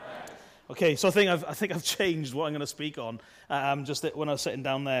Okay, so I think I've changed what I'm going to speak on just when I was sitting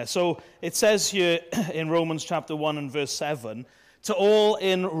down there. So it says here in Romans chapter 1 and verse 7, to all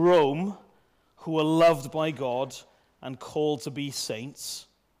in Rome who are loved by God and called to be saints,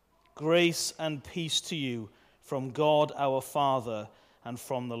 grace and peace to you from God our Father and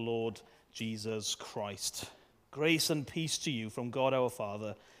from the Lord Jesus Christ. Grace and peace to you from God our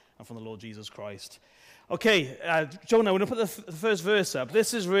Father and from the Lord Jesus Christ. Okay, Jonah, we're going to put the first verse up.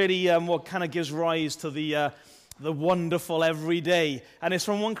 This is really what kind of gives rise to the wonderful everyday. And it's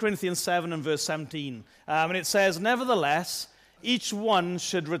from 1 Corinthians 7 and verse 17. And it says, nevertheless, each one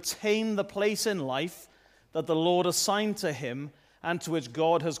should retain the place in life that the Lord assigned to him and to which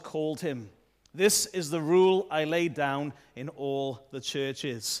God has called him. This is the rule I laid down in all the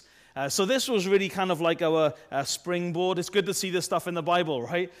churches. So this was really kind of like our springboard. It's good to see this stuff in the Bible,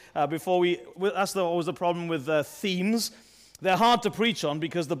 right? That's always the problem with themes. They're hard to preach on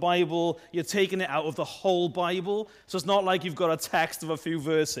because the Bible, you're taking it out of the whole Bible. So it's not like you've got a text of a few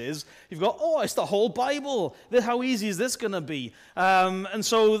verses. You've got, it's the whole Bible. How easy is this going to be? And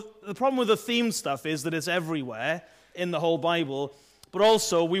so the problem with the theme stuff is that it's everywhere in the whole Bible. But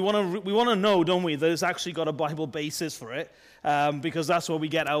also, we want to know, don't we, that it's actually got a Bible basis for it, because that's where we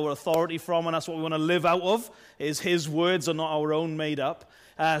get our authority from, and that's what we want to live out of, is His words are not our own made up.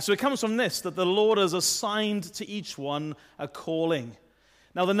 So it comes from this, that the Lord has assigned to each one a calling.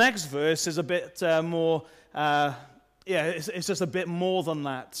 Now, the next verse is a bit more, it's just a bit more than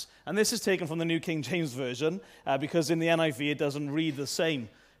that. And this is taken from the New King James Version, because in the NIV it doesn't read the same.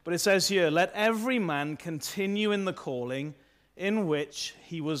 But it says here, let every man continue in the calling in which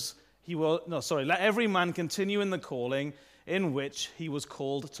let every man continue in the calling in which he was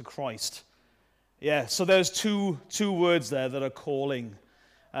called to Christ. Yeah, so there's two words there that are calling.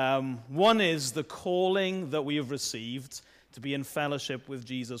 One is the calling that we have received to be in fellowship with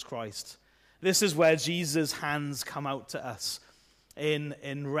Jesus Christ. This is where Jesus' hands come out to us in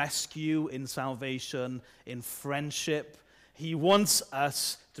rescue, in salvation, in friendship. He wants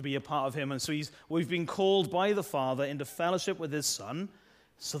us to be a part of him. And so we've been called by the Father into fellowship with his Son.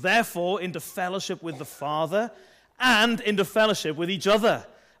 So therefore, into fellowship with the Father and into fellowship with each other.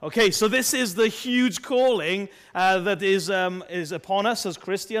 Okay, so this is the huge calling that is upon us as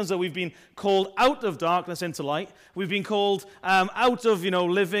Christians, that we've been called out of darkness into light. We've been called out of,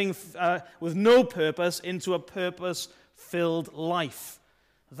 living with no purpose into a purpose-filled life.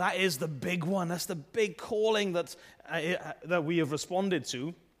 That is the big one. That's the big calling that we have responded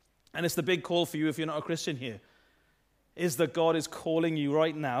to. And it's the big call for you if you're not a Christian here, is that God is calling you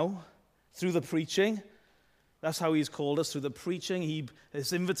right now through the preaching. That's how he's called us, through the preaching.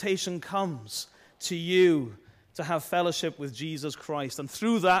 His invitation comes to you to have fellowship with Jesus Christ. And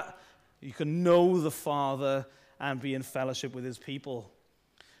through that, you can know the Father and be in fellowship with his people.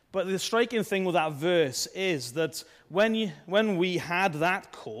 But the striking thing with that verse is that when we had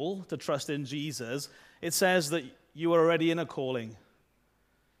that call to trust in Jesus, it says that you are already in a calling.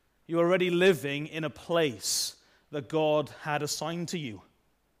 You are already living in a place that God had assigned to you.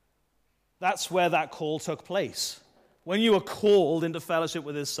 That's where that call took place. When you were called into fellowship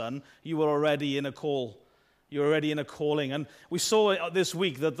with his Son, you were already in a call. You're already in a calling. And we saw this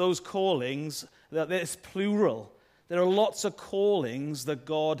week that those callings, that it's plural. There are lots of callings that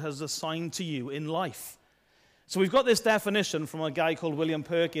God has assigned to you in life. So we've got this definition from a guy called William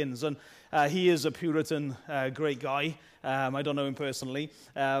Perkins, and he is a Puritan, great guy. I don't know him personally,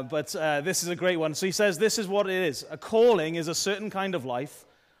 but this is a great one. So he says this is what it is. A calling is a certain kind of life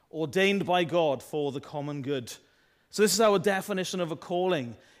ordained by God for the common good. So this is our definition of a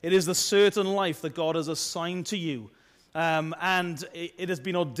calling. It is the certain life that God has assigned to you, and it has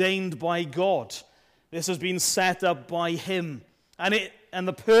been ordained by God. This has been set up by him. And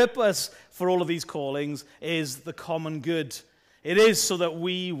the purpose for all of these callings is the common good. It is so that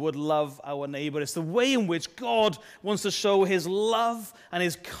we would love our neighbor. It's the way in which God wants to show his love and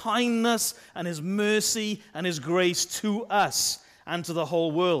his kindness and his mercy and his grace to us and to the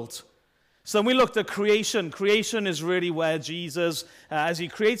whole world. So when we looked at creation, creation is really where Jesus, as he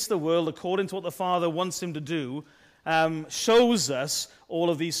creates the world according to what the Father wants him to do, shows us all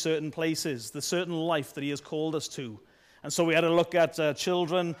of these certain places, the certain life that he has called us to. And so we had a look at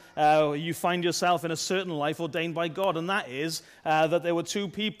children. You find yourself in a certain life ordained by God, and that is that there were two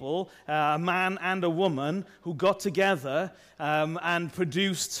people, a man and a woman, who got together and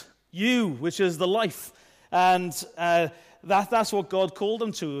produced you, which is the life. And that's what God called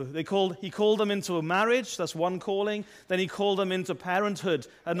them to. He called them into a marriage, that's one calling. Then he called them into parenthood,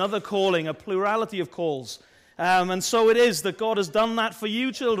 another calling, a plurality of calls. And so it is that God has done that for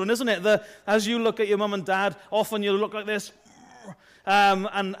you, children, isn't it? As you look at your mum and dad, often you look like this,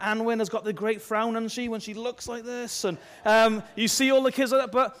 And Anwen has got the great frown, hasn't she, when she looks like this. And you see all the kids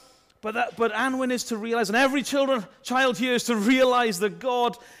like that. But Anwen is to realize, and every child here is to realize that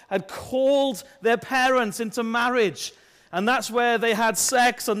God had called their parents into marriage. And that's where they had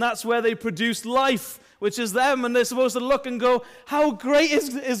sex, and that's where they produced life, which is them. And they're supposed to look and go, how great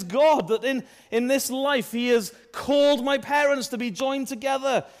is God that in this life he has called my parents to be joined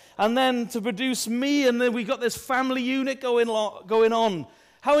together and then to produce me. And then we got this family unit going on.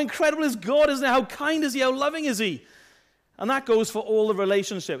 How incredible is God, isn't it? How kind is he? How loving is he? And that goes for all the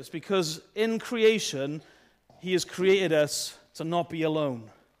relationships, because in creation, he has created us to not be alone.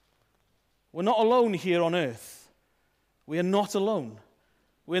 We're not alone here on earth. We are not alone.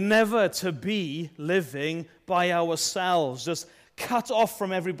 We're never to be living by ourselves, just cut off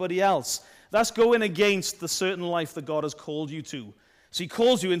from everybody else. That's going against the certain life that God has called you to. So he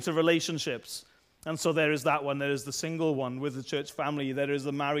calls you into relationships. And so there is that one. There is the single one with the church family. There is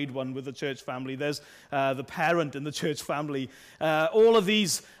the married one with the church family. There's the parent in the church family. All of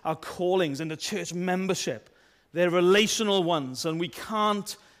these are callings into church membership. They're relational ones. And we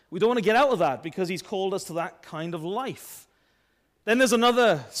don't want to get out of that, because he's called us to that kind of life. Then there's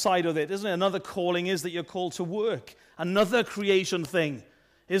another side of it, isn't it? Another calling is that you're called to work. Another creation thing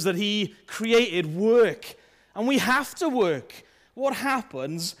is that he created work. And we have to work. What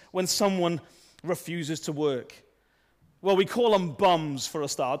happens when someone refuses to work? Well, we call them bums for a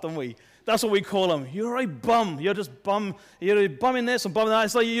start, don't we? That's what we call them. You're a bum. You're just bum. You're bumming this and bumming that.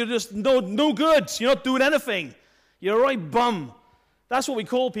 It's like you're just no good. You're not doing anything. You're a right That's what we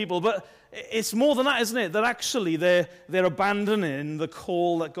call people. But it's more than that, isn't it? That actually they're abandoning the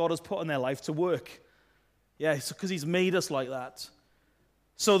call that God has put in their life to work. Yeah, it's because he's made us like that.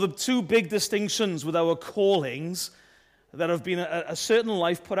 So the two big distinctions with our callings that have been a certain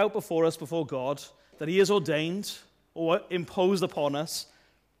life put out before us, before God, that he has ordained or imposed upon us,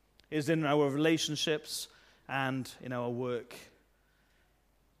 is in our relationships and in our work.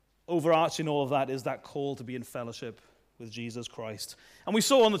 Overarching all of that is that call to be in fellowship with Jesus Christ. And we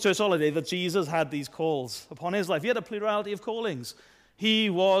saw on the church holiday that Jesus had these calls upon his life. He had a plurality of callings. He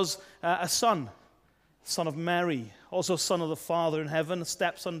was a son of Mary, also son of the Father in heaven, a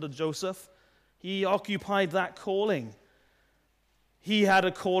stepson to Joseph. He occupied that calling. He had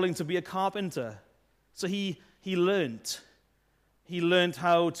a calling to be a carpenter. So he learned. He learned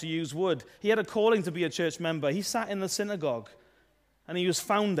how to use wood. He had a calling to be a church member. He sat in the synagogue, and he was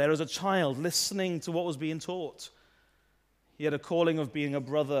found there as a child, listening to what was being taught. He had a calling of being a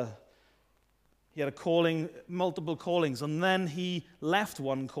brother. He had a calling, multiple callings, and then he left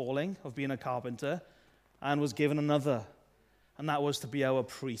one calling of being a carpenter and was given another, and that was to be our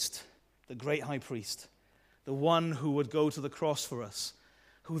priest, the great high priest, the one who would go to the cross for us,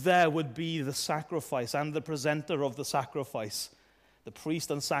 who there would be the sacrifice and the presenter of the sacrifice, the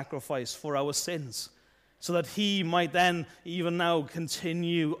priest and sacrifice for our sins, so that he might then, even now,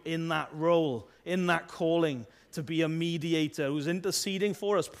 continue in that role, in that calling, to be a mediator who's interceding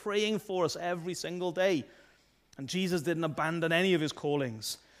for us, praying for us every single day. And Jesus didn't abandon any of his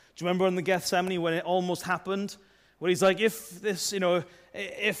callings. Do you remember in the Gethsemane when it almost happened? Where he's like, if this,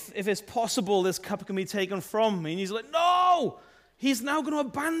 if it's possible, this cup can be taken from me. And he's like, no! He's now going to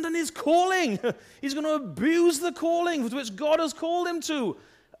abandon his calling. He's going to abuse the calling with which God has called him to.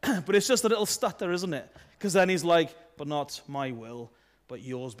 But it's just a little stutter, isn't it? Because then he's like, but not my will, but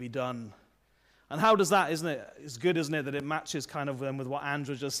yours be done. And how does that, isn't it? It's good, isn't it, that it matches kind of with what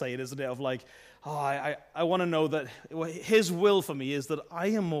Andrew just said, isn't it? Of like, I want to know that his will for me is that I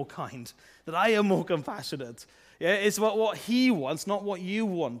am more kind, that I am more compassionate. Yeah, it's about what he wants, not what you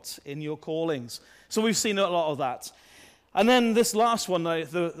want in your callings. So we've seen a lot of that. And then this last one,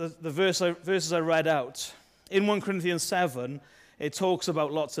 the verses I read out, in 1 Corinthians 7, it talks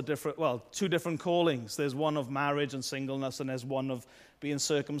about lots of two different callings. There's one of marriage and singleness, and there's one of being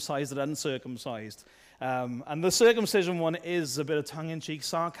circumcised and uncircumcised. And the circumcision one is a bit of tongue-in-cheek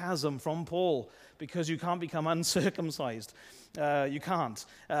sarcasm from Paul, because you can't become uncircumcised. You can't.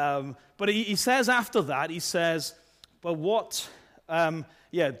 But he says after that, he says, but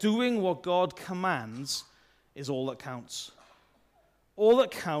doing what God commands is all that counts. All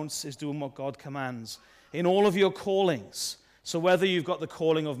that counts is doing what God commands in all of your callings. So whether you've got the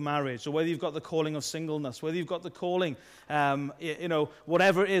calling of marriage, or whether you've got the calling of singleness, whether you've got the calling,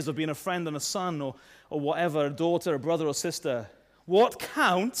 whatever it is, of being a friend and a son, or whatever, a daughter, a brother or sister, what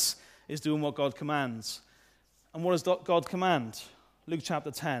counts is doing what God commands. And what does God command? Luke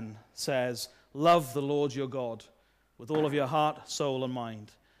chapter 10 says, love the Lord your God with all of your heart, soul, and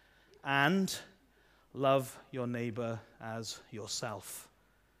mind, and love your neighbor as yourself.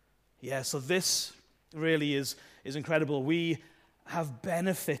 Yeah, so this really is incredible. We have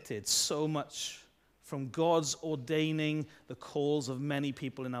benefited so much from God's ordaining the calls of many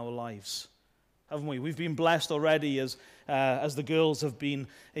people in our lives, haven't we? We've been blessed already as the girls have been,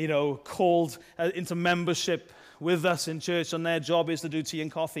 called into membership with us in church, and their job is to do tea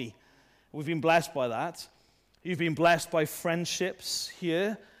and coffee. We've been blessed by that. You've been blessed by friendships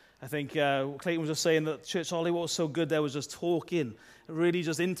here. I think Clayton was just saying that Church Holiday, what was so good there was just talking, really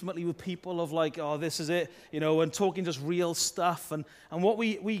just intimately with people of like, oh, this is it, and talking just real stuff. And what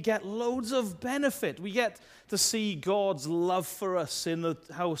we get loads of benefit. We get to see God's love for us in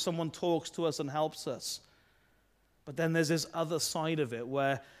how someone talks to us and helps us. But then there's this other side of it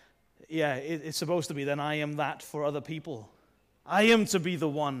where, it's supposed to be, then I am that for other people. I am to be the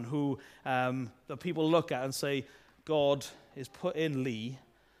one who that people look at and say, God is putting Lee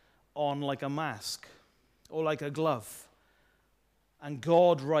on like a mask or like a glove. And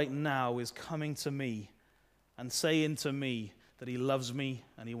God right now is coming to me and saying to me that he loves me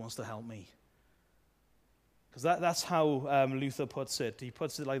and he wants to help me. Because that's how Luther puts it. He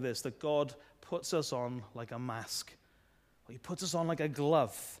puts it like this, that God puts us on like a mask. He puts us on like a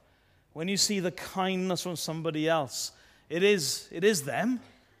glove. When you see the kindness from somebody else, it is them,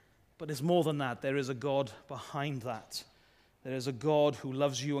 but it's more than that. There is a God behind that. There is a God who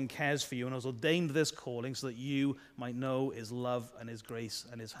loves you and cares for you and has ordained this calling so that you might know his love and his grace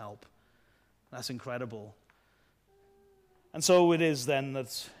and his help. That's incredible. And so it is then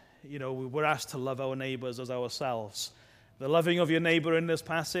that, we're asked to love our neighbors as ourselves. The loving of your neighbor in this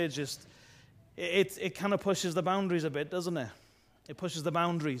passage, it kind of pushes the boundaries a bit, doesn't it? It pushes the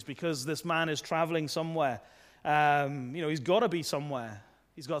boundaries because this man is traveling somewhere. He's got to be somewhere.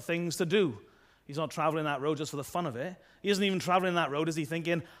 He's got things to do. He's not traveling that road just for the fun of it. He isn't even traveling that road, is he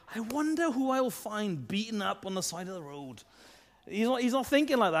thinking, I wonder who I'll find beaten up on the side of the road. He's not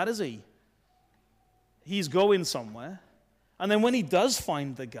thinking like that, is he? He's going somewhere. And then when he does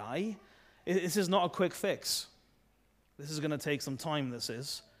find the guy, this is not a quick fix. This is going to take some time, this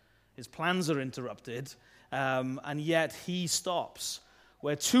is. His plans are interrupted, and yet he stops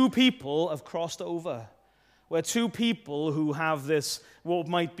where two people have crossed over. Where two people who have this, what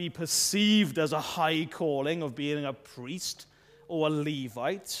might be perceived as a high calling of being a priest or a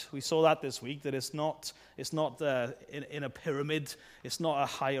Levite. We saw that this week, that it's not in a pyramid. It's not a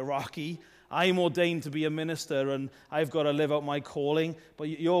hierarchy. I'm ordained to be a minister and I've got to live out my calling, but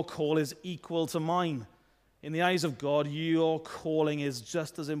your call is equal to mine. In the eyes of God, your calling is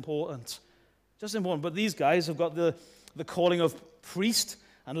just as important. Just important. But these guys have got the calling of priest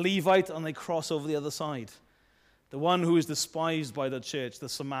and Levite, and they cross over the other side. The one who is despised by the church, the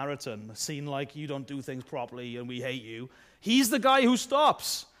Samaritan, seen like you don't do things properly and we hate you. He's the guy who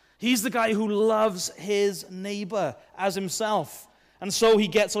stops. He's the guy who loves his neighbor as himself. And so he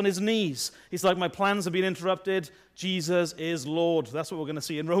gets on his knees. He's like, my plans have been interrupted. Jesus is Lord. That's what we're going to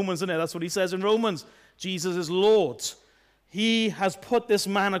see in Romans, isn't it? That's what he says in Romans. Jesus is Lord. He has put this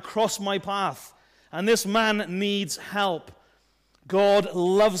man across my path. And this man needs help. God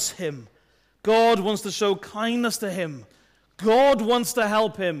loves him. God wants to show kindness to him. God wants to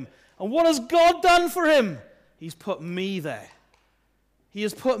help him. And what has God done for him? He's put me there. He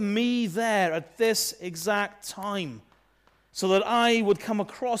has put me there at this exact time so that I would come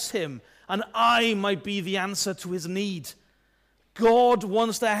across him and I might be the answer to his need. God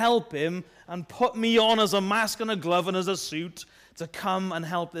wants to help him and put me on as a mask and a glove and as a suit to come and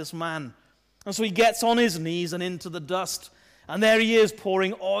help this man. And so he gets on his knees and into the dust. And there he is,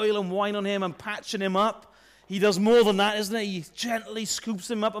 pouring oil and wine on him and patching him up. He does more than that, isn't it? He gently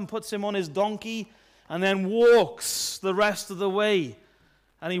scoops him up and puts him on his donkey and then walks the rest of the way.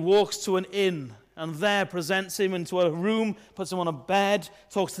 And he walks to an inn and there presents him into a room, puts him on a bed,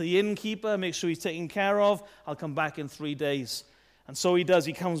 talks to the innkeeper, makes sure he's taken care of. I'll come back in 3 days. And so he does.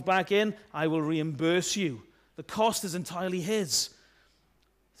 He comes back in. I will reimburse you. The cost is entirely his.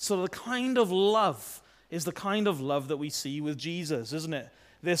 So the kind of love is the kind of love that we see with Jesus, isn't it?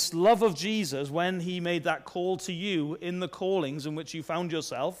 This love of Jesus, when he made that call to you in the callings in which you found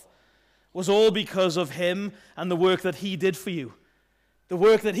yourself, was all because of him and the work that he did for you. The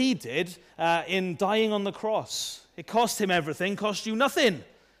work that he did in dying on the cross. It cost him everything, cost you nothing.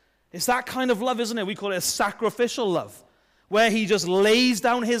 It's that kind of love, isn't it? We call it a sacrificial love, where he just lays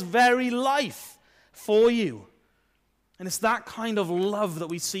down his very life for you. And it's that kind of love that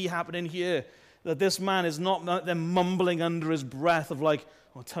we see happening here. That this man is not them mumbling under his breath of like,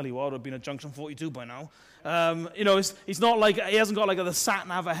 I'll tell you what, it would have been at Junction 42 by now. He's not like, he hasn't got like the sat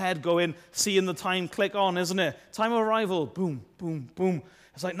nav ahead going, seeing the time click on, isn't it? Time of arrival, boom, boom, boom.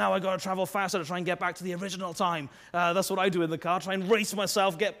 It's like, now I got to travel faster to try and get back to the original time. That's what I do in the car, try and race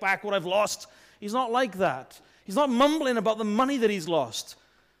myself, get back what I've lost. He's not like that. He's not mumbling about the money that he's lost.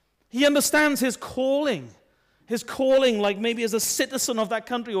 He understands his calling. His calling, like maybe as a citizen of that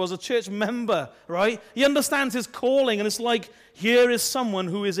country or as a church member, right? He understands his calling, and it's like, here is someone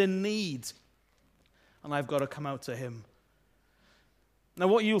who is in need, and I've got to come out to him. Now,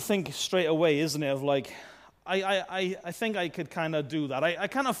 what you think straight away, isn't it, of like, I think I could kind of do that. I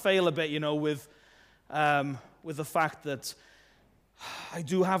kind of fail a bit, with the fact that I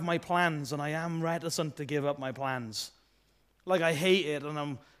do have my plans, and I am reticent to give up my plans. Like, I hate it, and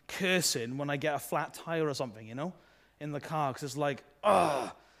I'm cursing when I get a flat tire or something, in the car, because it's like, ugh.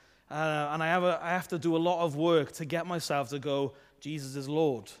 And I have to do a lot of work to get myself to go, Jesus is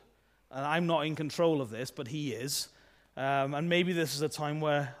Lord. And I'm not in control of this, but he is. And maybe this is a time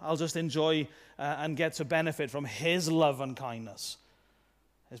where I'll just enjoy and get to benefit from his love and kindness.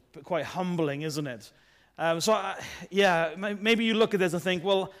 It's quite humbling, isn't it? Maybe you look at this and think,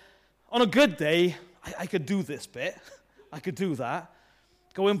 well, on a good day, I could do this bit. I could do that.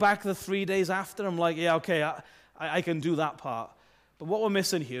 Going back the 3 days after, I'm like, yeah, okay, I can do that part. But what we're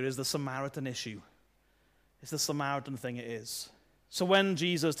missing here is the Samaritan issue. It's the Samaritan thing it is. So when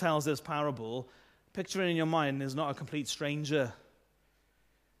Jesus tells this parable, picture it in your mind is not a complete stranger.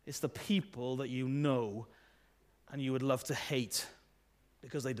 It's the people that you know and you would love to hate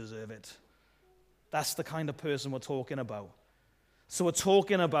because they deserve it. That's the kind of person we're talking about. So we're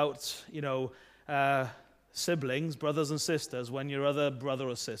talking about, siblings, brothers and sisters, when your other brother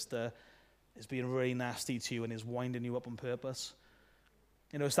or sister is being really nasty to you and is winding you up on purpose.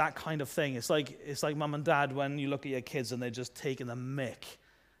 It's that kind of thing. It's like mum and dad when you look at your kids and they're just taking the mick,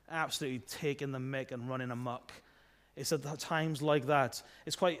 absolutely taking the mick and running amok. It's at times like that.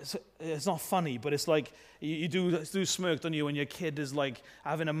 It's not funny, but it's like you do smirk, don't you, when your kid is like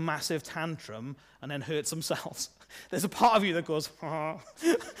having a massive tantrum and then hurts themselves. There's a part of you that goes, oh.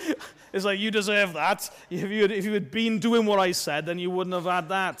 It's like, you deserve that. If you had been doing what I said, then you wouldn't have had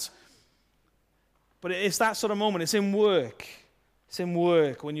that. But it's that sort of moment. It's in work. It's in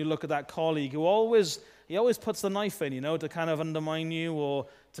work when you look at that colleague who always puts the knife in, to kind of undermine you or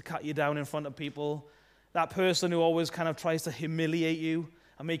to cut you down in front of people. That person who always kind of tries to humiliate you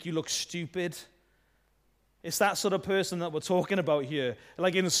and make you look stupid. It's that sort of person that we're talking about here.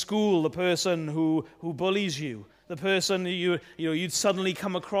 Like in school, the person who bullies you. The person you'd suddenly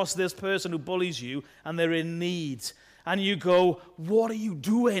come across this person who bullies you and they're in need. And you go, what are you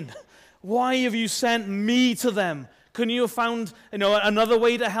doing? Why have you sent me to them? Couldn't you have found another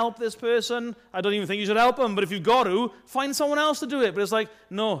way to help this person? I don't even think you should help them, but if you've got to, find someone else to do it. But it's like,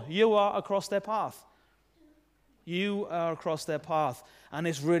 no, you are across their path. You are across their path. And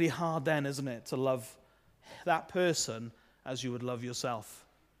it's really hard then, isn't it, to love that person as you would love yourself.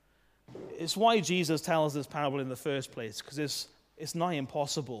 It's why Jesus tells this parable in the first place, because it's nigh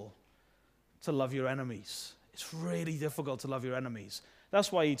impossible to love your enemies. It's really difficult to love your enemies.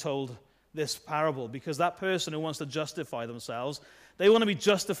 That's why he told this parable, because that person who wants to justify themselves, they want to be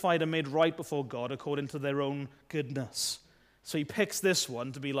justified and made right before God according to their own goodness. So he picks this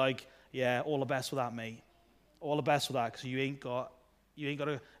one to be like, yeah, all the best with that, mate. All the best with that, because you ain't got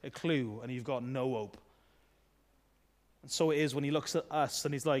a clue and you've got no hope. And so it is when he looks at us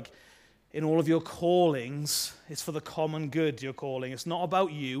and he's like, in all of your callings, it's for the common good, your calling. It's not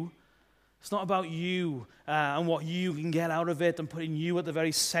about you. It's not about you and what you can get out of it and putting you at the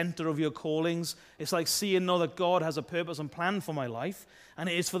very center of your callings. It's like seeing know that God has a purpose and plan for my life, and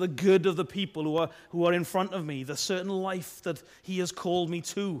it is for the good of the people who are in front of me, the certain life that he has called me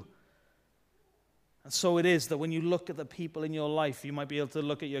to. And so it is that when you look at the people in your life, you might be able to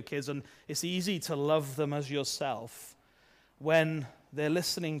look at your kids, and it's easy to love them as yourself when they're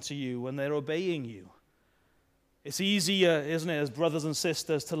listening to you, when they're obeying you. It's easier, isn't it, as brothers and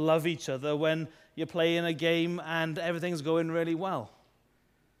sisters to love each other when you're playing a game and everything's going really well.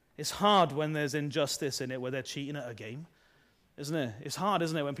 It's hard when there's injustice in it, where they're cheating at a game, isn't it? It's hard,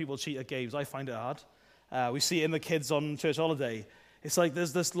 isn't it, when people cheat at games? I find it hard. We see it in the kids on church holiday. It's like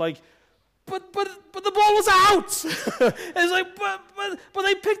there's this like, but the ball was out. It's like, but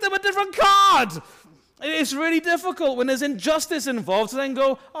they picked up a different card. It's really difficult when there's injustice involved to then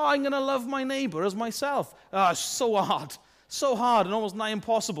go, oh, I'm going to love my neighbor as myself. It's so hard and almost nigh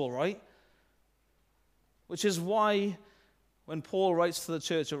impossible, right? Which is why when Paul writes to the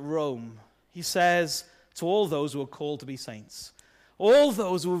church at Rome, he says to all those who are called to be saints, all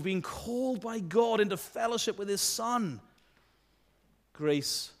those who have been called by God into fellowship with his Son,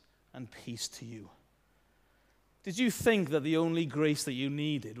 grace and peace to you. Did you think that the only grace that you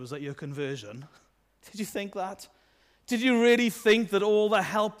needed was at your conversion? Did you think that? Did you really think that all the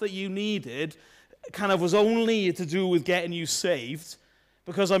help that you needed kind of was only to do with getting you saved?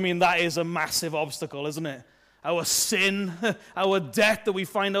 Because, I mean, that is a massive obstacle, isn't it? our sin, our debt that we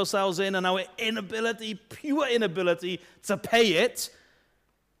find ourselves in, and our inability, pure inability to pay it.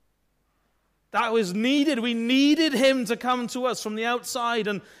 That was needed. We needed him to come to us from the outside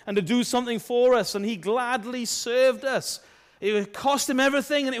and to do something for us, and he gladly served us. It cost him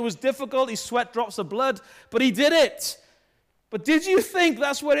everything, and it was difficult. He sweat drops of blood, but he did it. But did you think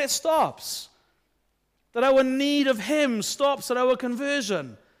that's where it stops? That our need of him stops at our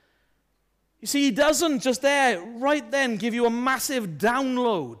conversion? You see, he doesn't just there, right then, give you a massive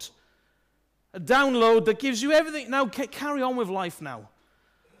download. A download that gives you everything. Now, carry on with life now.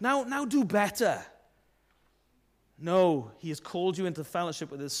 Now do better. No, he has called you into fellowship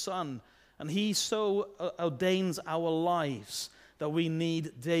with his Son, and he so ordains our lives that we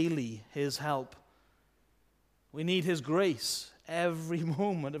need daily his help. We need his grace every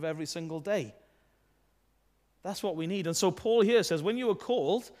moment of every single day. That's what we need. And so Paul here says, when you were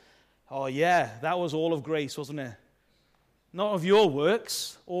called, oh yeah, that was all of grace, wasn't it? Not of your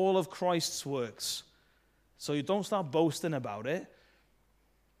works, all of Christ's works. So you don't start boasting about it.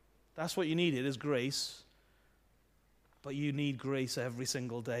 That's what you needed, is grace. But you need grace every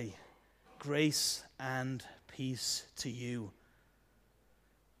single day. Grace and peace to you.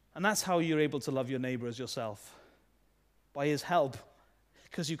 And that's how you're able to love your neighbor as yourself. By his help.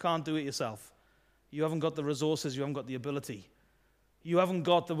 Because you can't do it yourself. You haven't got the resources, you haven't got the ability. You haven't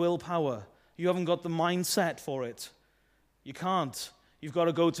got the willpower. You haven't got the mindset for it. You can't. You've got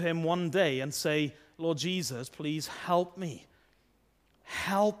to go to him one day and say, Lord Jesus, please help me.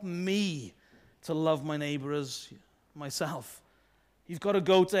 Help me to love my neighbor as myself. You've got to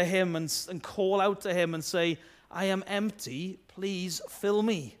go to him and call out to him and say, I am empty, please fill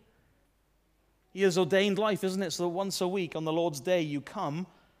me. He has ordained life, isn't it? So that once a week on the Lord's day you come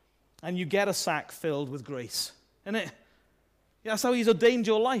and you get a sack filled with grace. Isn't it? That's how he's ordained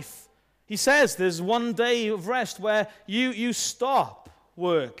your life. He says there's one day of rest where you stop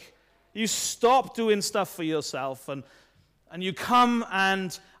work. You stop doing stuff for yourself and you come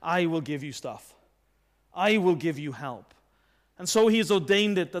and I will give you stuff. I will give you help. And so he's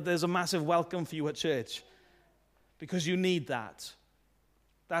ordained it that there's a massive welcome for you at church because you need that.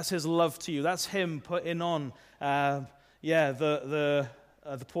 That's his love to you. That's him putting on, the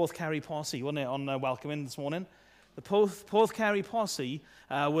Porthcarry posse, wasn't it, on welcoming this morning? The Porthcarry posse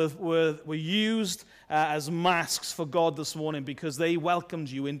were used as masks for God this morning because they welcomed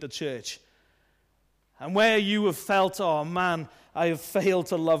you into church. And where you have felt, oh man, I have failed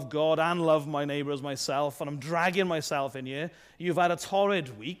to love God and love my neighbor as myself, and I'm dragging myself in here, you've had a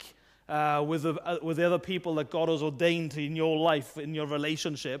torrid week with the other people that God has ordained in your life, in your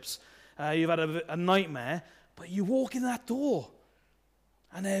relationships. You've had a nightmare, but you walk in that door,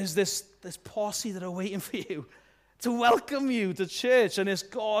 and there's this posse that are waiting for you to welcome you to church, and it's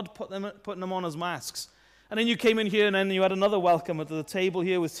God putting them on as masks. And then you came in here, and then you had another welcome at the table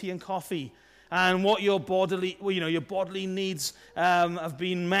here with tea and coffee. And what your bodily needs have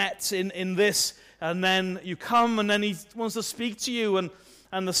been met in this. And then you come, and then he wants to speak to you.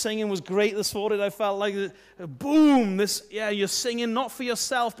 And the singing was great this morning. I felt like, boom, you're singing not for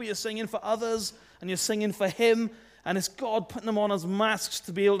yourself, but you're singing for others. And you're singing for him. And it's God putting them on as masks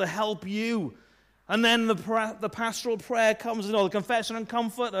to be able to help you. And then the pastoral prayer comes, the confession and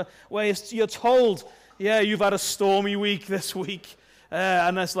comfort, where you're told, you've had a stormy week this week.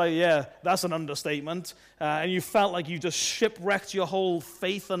 And that's that's an understatement. And you felt like you just shipwrecked your whole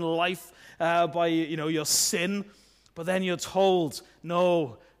faith and life by your sin. But then you're told,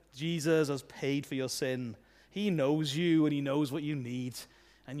 no, Jesus has paid for your sin. He knows you and he knows what you need.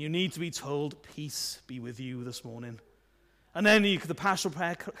 And you need to be told, peace be with you this morning. And then the pastoral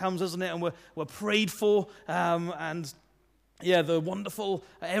prayer comes, isn't it? And we're prayed for. The wonderful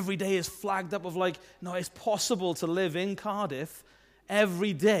every day is flagged up of it's possible to live in Cardiff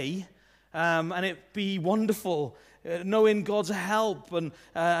every day, and it be wonderful, knowing God's help and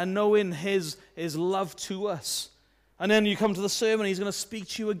knowing his love to us. And then you come to the sermon, he's going to speak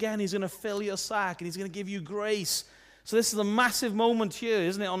to you again, he's going to fill your sack, and he's going to give you grace. So this is a massive moment here,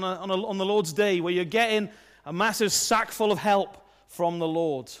 isn't it, on the Lord's day, where you're getting a massive sack full of help from the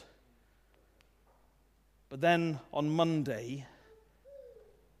Lord. But then on Monday,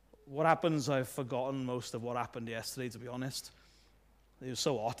 what happens? I've forgotten most of what happened yesterday, to be honest. It was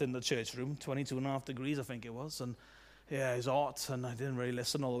so hot in the church room, 22.5 degrees, I think it was. And it was hot, and I didn't really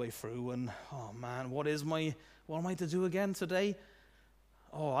listen all the way through. And, oh man, what am I to do again today?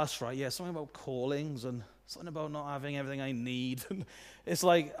 Oh, that's right, something about callings and something about not having everything I need. And it's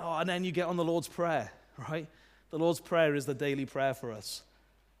and then you get on the Lord's Prayer, right? The Lord's Prayer is the daily prayer for us.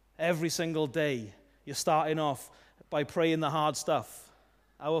 Every single day, you're starting off by praying the hard stuff.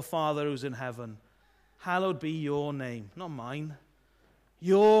 Our Father who's in heaven, hallowed be your name, not mine.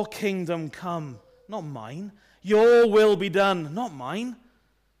 Your kingdom come, not mine. Your will be done, not mine.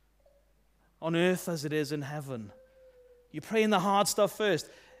 On earth as it is in heaven. You pray in the hard stuff first.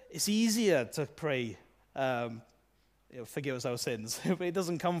 It's easier to pray, forgive us our sins, but it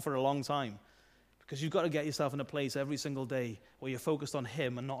doesn't come for a long time. Because you've got to get yourself in a place every single day where you're focused on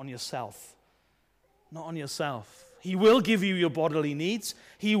him and not on yourself. Not on yourself. He will give you your bodily needs.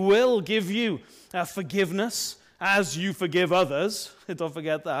 He will give you forgiveness as you forgive others. Don't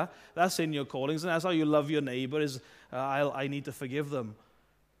forget that. That's in your callings. And that's how you love your neighbor is, I need to forgive them.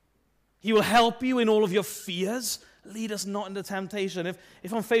 He will help you in all of your fears. Lead us not into temptation.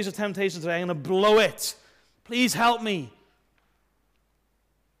 If I'm faced with temptation today, I'm going to blow it. Please help me.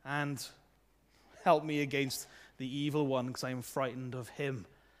 And help me against the evil one, because I am frightened of him.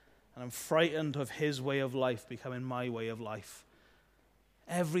 And I'm frightened of his way of life becoming my way of life.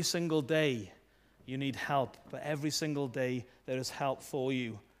 Every single day you need help, but every single day there is help for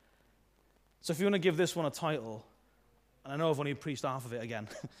you. So if you want to give this one a title, and I know I've only preached half of it again,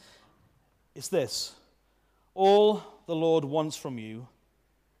 it's this: all the Lord wants from you,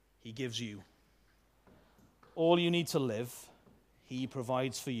 he gives you. All you need to live, he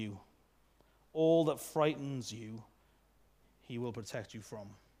provides for you. All that frightens you, he will protect you from.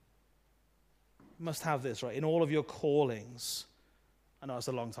 You must have this, right? In all of your callings, I know it's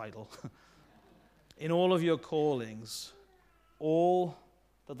a long title. In all of your callings, all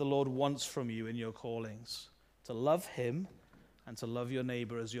that the Lord wants from you in your callings, to love him and to love your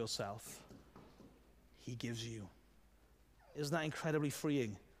neighbor as yourself, he gives you. Isn't that incredibly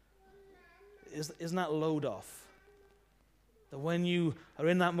freeing? Isn't that load off? That when you are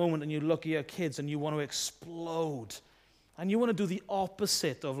in that moment and you look at your kids and you want to explode and you want to do the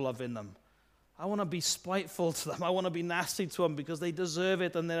opposite of loving them. I want to be spiteful to them. I want to be nasty to them because they deserve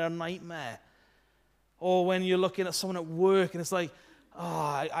it and they're a nightmare. Or when you're looking at someone at work and it's like,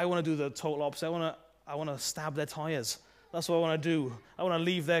 I want to do the total opposite. I want to stab their tires. That's what I want to do. I want to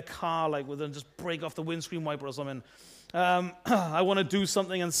leave their car and just break off the windscreen wiper or something. I want to do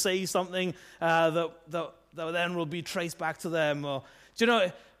something and say something that then will be traced back to them. Or, do you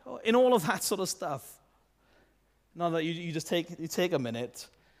know, in all of that sort of stuff, now that you just take a minute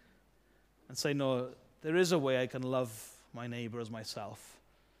and say, no, there is a way I can love my neighbor as myself,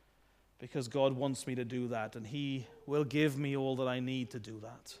 because God wants me to do that, and he will give me all that I need to do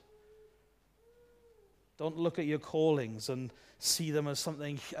that. Don't look at your callings and see them as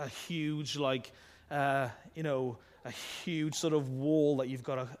something, a huge, a huge sort of wall that you've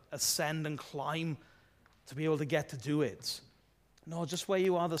got to ascend and climb to be able to get to do it. No, just where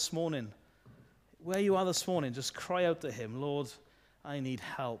you are this morning. Where you are this morning, just cry out to him, Lord, I need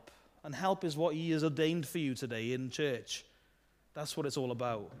help. And help is what he has ordained for you today in church. That's what it's all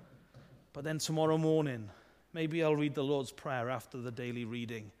about. But then tomorrow morning, maybe I'll read the Lord's Prayer after the daily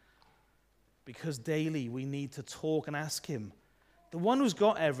reading. Because daily we need to talk and ask him. The one who's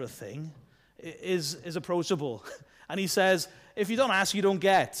got everything is approachable. And he says, if you don't ask, you don't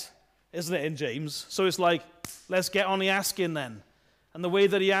get. Isn't it in James? So it's like, let's get on the asking then. And the way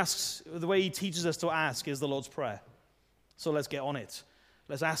that he asks, the way he teaches us to ask is the Lord's Prayer. So let's get on it.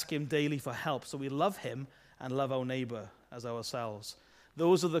 Let's ask him daily for help so we love him and love our neighbor as ourselves.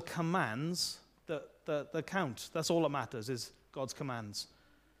 Those are the commands that count. That's all that matters, is God's commands.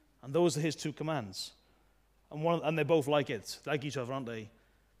 And those are his two commands. And they're both like each other, aren't they?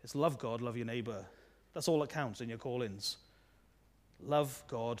 It's love God, love your neighbor. That's all that counts in your call-ins. Love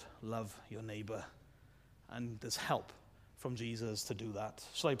God, love your neighbor. And there's help from Jesus to do that.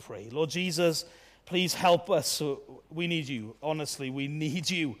 Shall I pray? Lord Jesus, please help us. We need you. Honestly, we need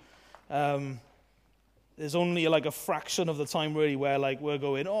you. There's only like a fraction of the time really where we're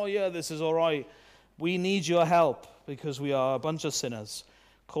going, oh yeah, this is all right. We need your help because we are a bunch of sinners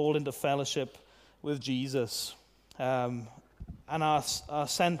called into fellowship with Jesus. And are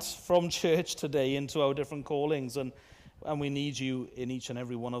sent from church today into our different callings, and we need you in each and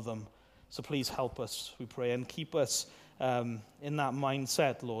every one of them. So please help us, we pray, and keep us in that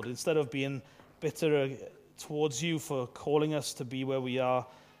mindset, Lord. Instead of being bitter towards you for calling us to be where we are,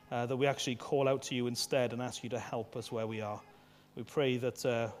 that we actually call out to you instead and ask you to help us where we are. We pray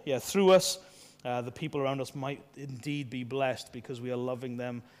that, through us, the people around us might indeed be blessed because we are loving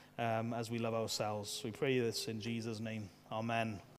them as we love ourselves. We pray this in Jesus' name. Amen.